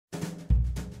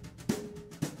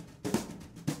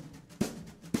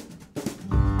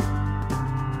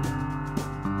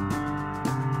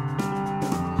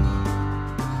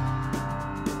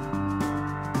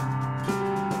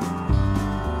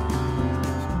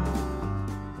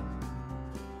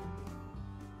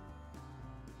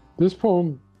This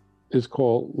poem is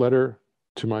called Letter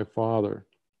to My Father.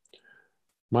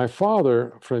 My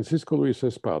father, Francisco Luis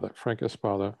Espada, Frank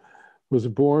Espada, was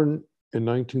born in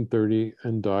 1930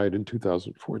 and died in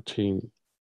 2014.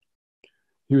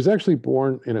 He was actually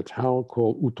born in a town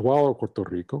called Utuado, Puerto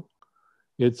Rico.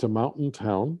 It's a mountain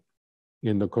town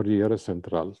in the Cordillera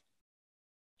Central.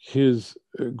 His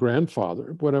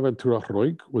grandfather, Buenaventura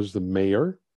Roig, was the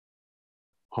mayor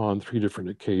on 3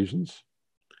 different occasions.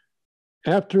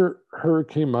 After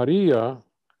Hurricane Maria,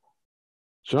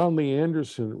 John Lee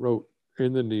Anderson wrote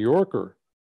in the New Yorker,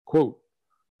 quote,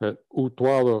 that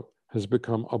Utuado has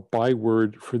become a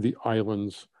byword for the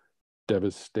island's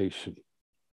devastation.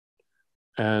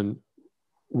 And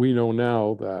we know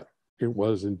now that it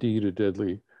was indeed a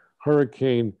deadly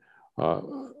hurricane.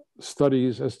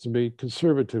 Studies estimate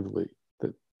conservatively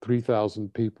that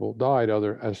 3,000 people died.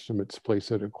 Other estimates place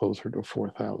it at closer to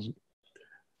 4,000.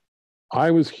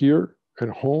 I was here at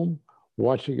home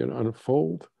watching it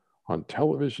unfold on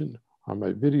television, on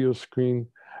my video screen,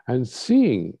 and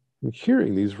seeing and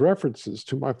hearing these references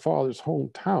to my father's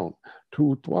hometown,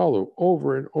 to Utuado,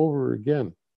 over and over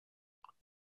again.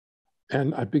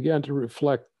 And I began to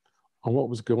reflect on what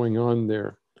was going on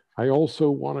there. I also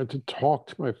wanted to talk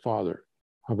to my father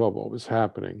about what was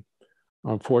happening.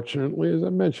 Unfortunately, as I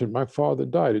mentioned, my father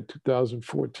died in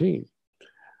 2014.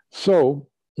 So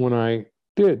when I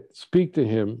did speak to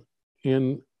him,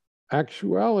 in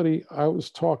actuality, I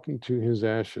was talking to his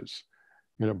ashes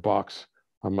in a box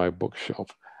on my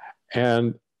bookshelf.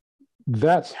 And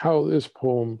that's how this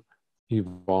poem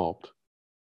evolved.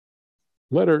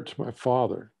 Letter to My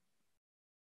Father,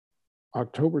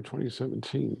 October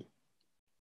 2017.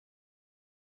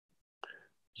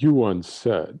 You once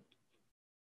said,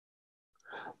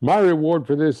 my reward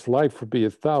for this life would be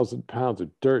 1,000 pounds of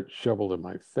dirt shoveled in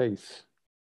my face.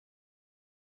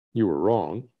 You were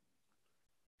wrong.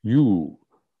 You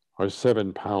are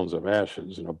 7 pounds of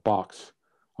ashes in a box,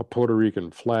 a Puerto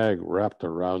Rican flag wrapped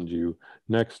around you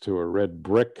next to a red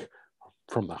brick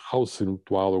from the house in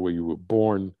Utuado where you were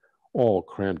born, all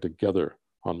crammed together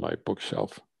on my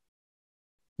bookshelf.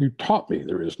 You taught me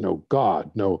there is no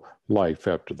God, no life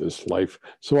after this life,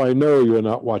 so I know you are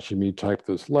not watching me type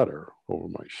this letter over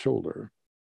my shoulder.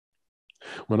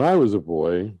 When I was a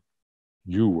boy,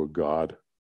 you were God.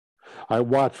 I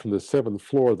watched from the 7th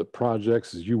floor of the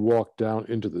projects as you walked down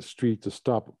into the street to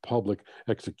stop a public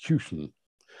execution.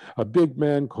 A big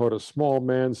man caught a small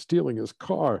man stealing his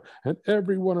car, and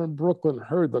everyone in Brooklyn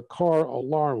heard the car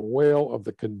alarm wail of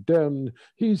the condemned,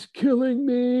 he's killing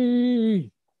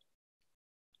me.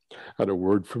 At a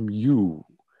word from you,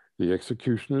 the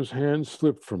executioner's hand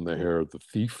slipped from the hair of the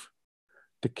thief.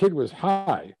 The kid was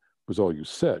high, was all you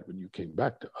said when you came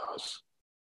back to us.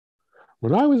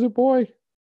 When I was a boy,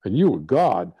 and you were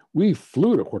God, we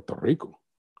flew to Puerto Rico.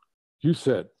 You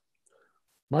said,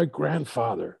 my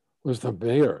grandfather was the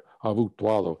mayor of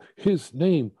Utuado. His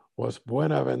name was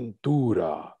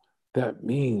Buenaventura. That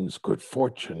means good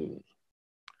fortune.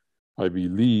 I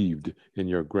believed in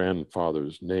your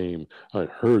grandfather's name. I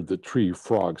heard the tree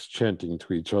frogs chanting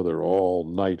to each other all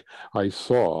night. I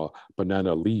saw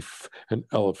banana leaf and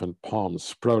elephant palm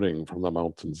sprouting from the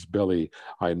mountain's belly.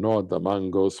 I gnawed the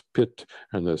mango's pit,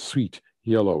 and the sweet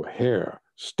yellow hair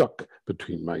stuck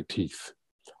between my teeth.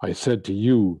 I said to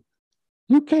you,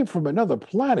 you came from another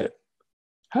planet.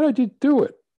 How did you do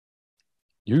it?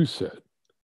 You said,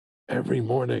 every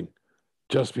morning,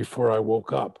 just before I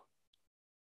woke up,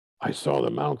 I saw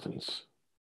the mountains.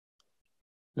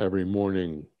 Every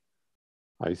morning,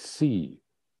 I see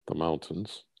the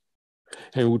mountains.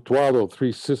 And Utuado,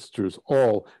 3 sisters,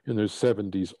 all in their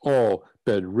 70s, all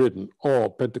bedridden,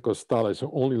 all Pentecostales who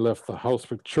only left the house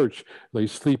for church, lay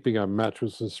sleeping on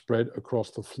mattresses spread across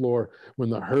the floor when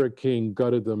the hurricane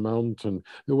gutted the mountain,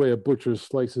 the way a butcher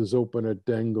slices open a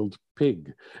dangled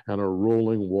pig, and a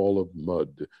rolling wall of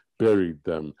mud buried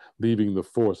them, leaving the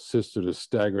 4th sister to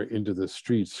stagger into the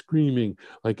street, screaming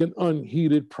like an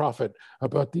unheeded prophet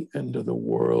about the end of the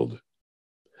world.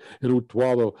 In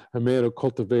Utuado, a man who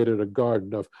cultivated a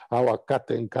garden of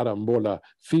aguacate and carambola,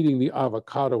 feeding the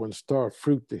avocado and star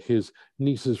fruit to his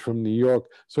nieces from New York,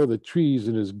 saw the trees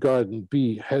in his garden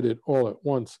beheaded all at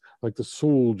once like the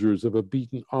soldiers of a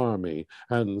beaten army,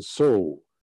 and so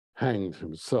hanged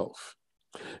himself.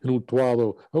 In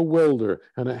Utuado, a welder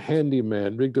and a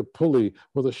handyman rigged a pulley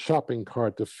with a shopping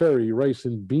cart to ferry rice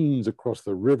and beans across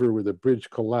the river where the bridge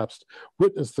collapsed,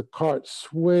 witnessed the cart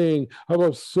swaying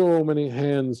above so many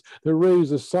hands. They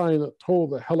raised a sign that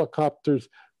told the helicopters,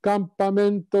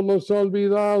 Campamento Los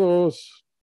Olvidados,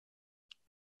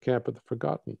 Camp of the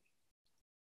Forgotten.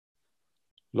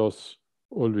 Los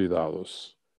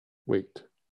Olvidados, wait.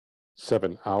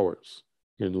 7 hours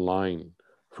in line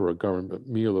for a government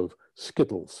meal of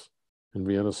Skittles and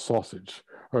Vienna sausage,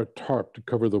 or a tarp to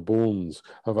cover the bones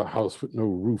of a house with no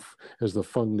roof as the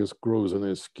fungus grows on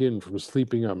their skin from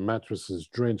sleeping on mattresses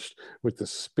drenched with the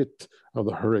spit of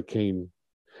the hurricane.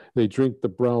 They drink the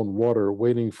brown water,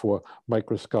 waiting for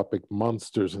microscopic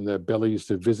monsters in their bellies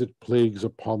to visit plagues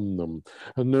upon them.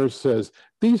 A nurse says,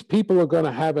 "These people are going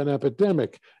to have an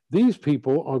epidemic. These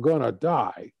people are going to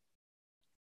die."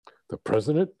 The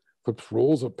president flips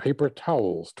rolls of paper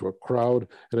towels to a crowd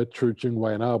at a church in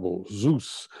Guaynabo,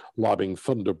 Zeus lobbing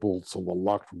thunderbolts on the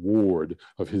locked ward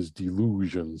of his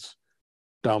delusions.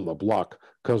 Down the block,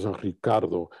 cousin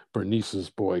Ricardo, Bernice's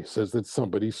boy, says that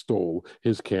somebody stole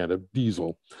his can of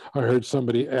diesel. I heard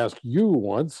somebody ask you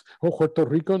once, Puerto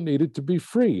Rico needed to be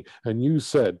free, and you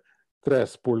said,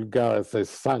 3 pulgadas de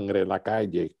sangre en la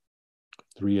calle.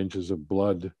 3 inches of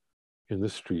blood in the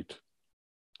street.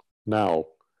 Now,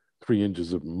 3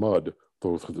 inches of mud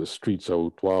flow through the streets of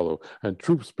Utuado, and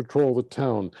troops patrol the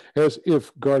town, as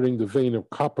if guarding the vein of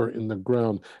copper in the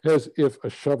ground, as if a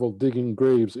shovel digging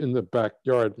graves in the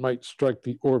backyard might strike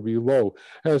the ore below,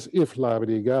 as if La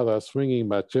Brigada swinging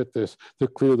machetes to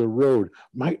clear the road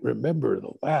might remember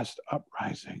the last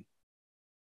uprising.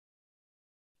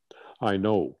 I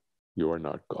know you are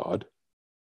not God.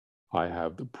 I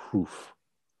have the proof.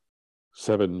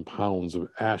 7 pounds of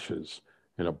ashes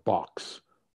in a box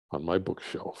on my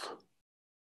bookshelf.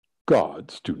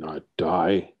 Gods do not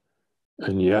die,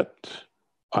 and yet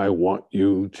I want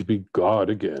you to be God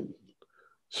again.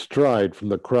 Stride from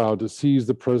the crowd to seize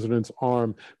the president's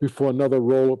arm before another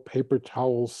roll of paper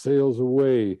towels sails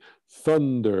away.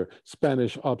 Thunder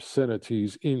Spanish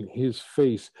obscenities in his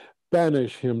face.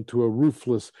 Banish him to a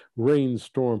roofless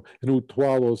rainstorm in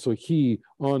Utuado so he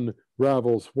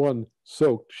unravels one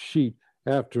soaked sheet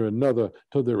after another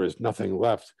till there is nothing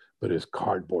left but his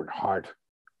cardboard heart.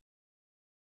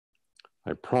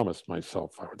 I promised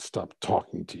myself I would stop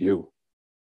talking to you.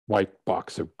 White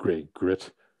box of gray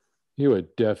grit. You were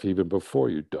deaf even before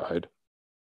you died.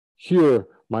 Hear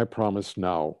my promise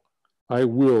now. I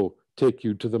will take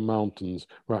you to the mountains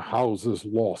where houses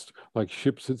lost like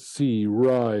ships at sea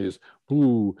rise,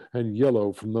 blue and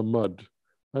yellow from the mud.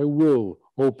 I will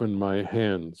open my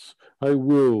hands. I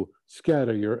will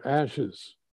scatter your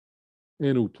ashes.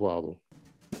 En Utuado.